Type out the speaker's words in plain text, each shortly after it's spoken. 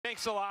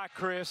thanks a lot,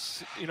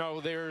 Chris. You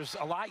know, there's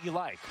a lot you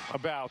like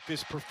about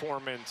this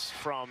performance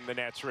from the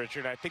Nets,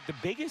 Richard. I think the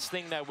biggest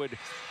thing that would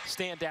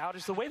stand out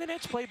is the way the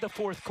Nets played the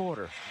fourth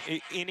quarter.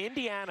 In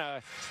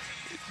Indiana,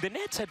 the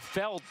Nets had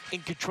felt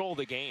in control of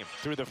the game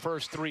through the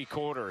first three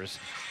quarters.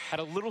 Had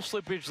a little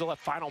slippage the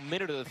final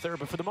minute of the third,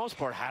 but for the most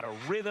part had a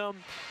rhythm.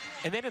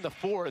 And then in the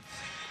fourth,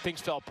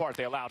 things fell apart.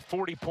 They allowed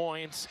 40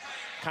 points,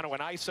 kind of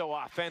went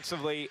ISO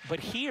offensively. But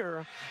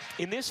here,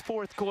 in this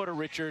fourth quarter,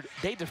 Richard,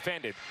 they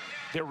defended.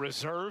 Their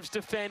reserves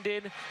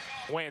defended.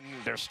 When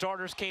their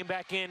starters came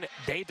back in,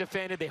 they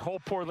defended. They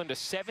hold Portland to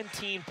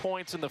 17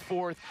 points in the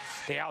fourth.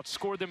 They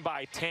outscored them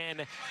by 10.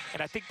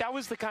 And I think that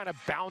was the kind of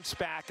bounce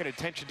back and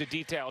attention to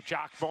detail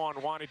Jacque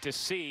Vaughn wanted to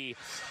see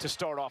to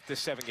start off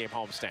this 7-game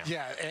homestand.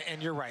 Yeah,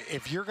 and you're right.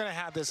 If you're going to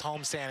have this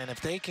homestand, and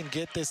if they can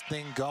get this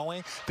thing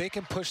going, they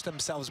can push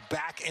themselves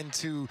back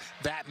into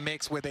that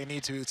mix where they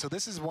need to. So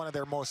this is one of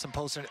their most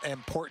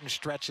important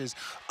stretches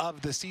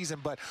of the season.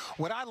 But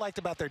what I liked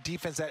about their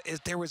defense is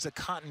there was a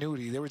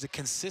continuity. There was a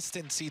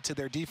consistency to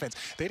their defense.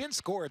 They didn't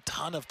score a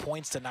ton of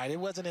points tonight. It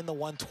wasn't in the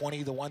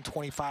 120, the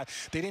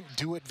 125. They didn't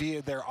do it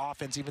via their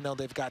offense, even though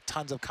they've got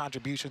tons of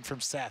contributions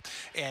from Seth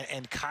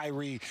and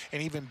Kyrie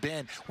and even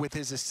Ben with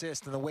his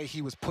assist and the way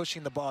he was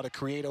pushing the ball to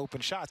create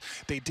open shots.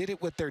 They did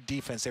it with their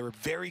defense. They were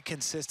very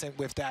consistent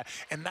with that,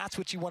 and that's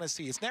what you want to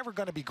see. It's never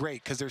going to be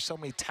great because there's so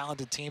many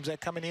talented teams that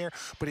come in here,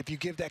 but if you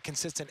give that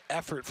consistent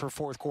effort for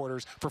four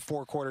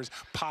quarters,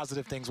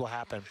 positive things will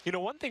happen. You know,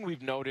 one thing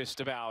we've noticed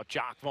about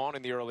Jacque Vaughn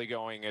in the early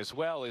going as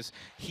well is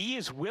he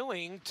is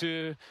willing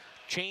to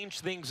change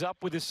things up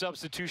with his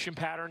substitution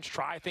patterns,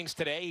 try things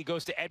today. He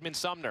goes to Edmond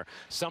Sumner.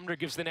 Sumner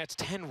gives the Nets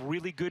 10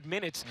 really good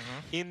minutes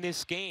in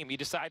this game. He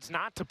decides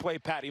not to play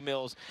Patty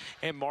Mills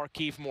and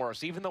Markieff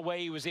Morris, even the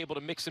way he was able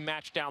to mix and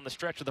match down the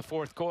stretch of the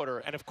fourth quarter.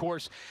 And, of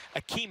course,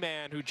 a key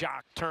man who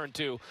Jacque turned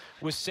to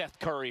was Seth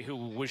Curry, who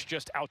was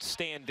just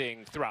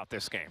outstanding throughout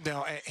this game.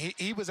 No,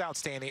 he was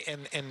outstanding.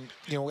 And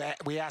you know,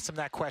 we asked him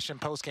that question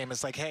post-game.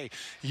 It's like, hey,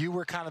 you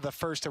were kind of the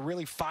first to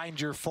really find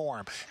your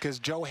form because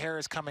Joe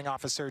Harris coming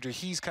off of surgery.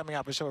 He's coming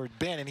off of surgery.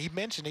 Ben, and he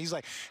mentioned, he's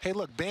like, hey,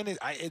 look, Ben,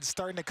 it's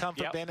starting to come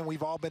for Ben, and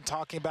we've all been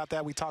talking about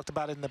that. We talked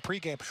about it in the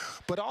pregame.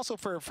 But also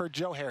for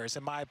Joe Harris,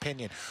 in my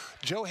opinion,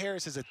 Joe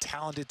Harris is a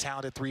talented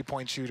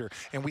three-point shooter,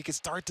 and we could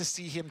start to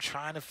see him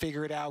trying to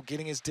figure it out,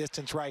 getting his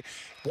distance right.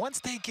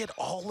 Once they get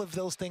all of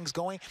those things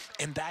going,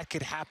 and that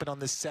could happen on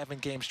this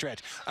 7-game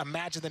stretch.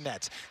 Imagine the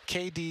Nets.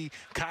 KD,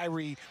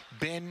 Kyrie,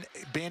 Ben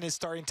is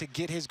starting to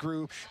get his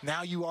groove.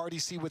 Now you already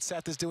see what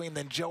Seth is doing. And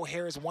then Joe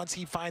Harris, once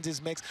he finds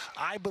his mix,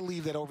 I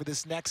believe that over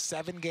this next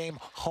 7-game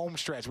home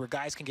stretch where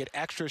guys can get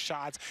extra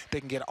shots, they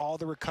can get all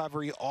the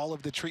recovery, all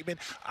of the treatment,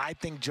 I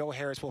think Joe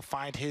Harris will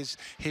find his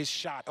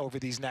shot over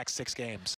these next 6 games.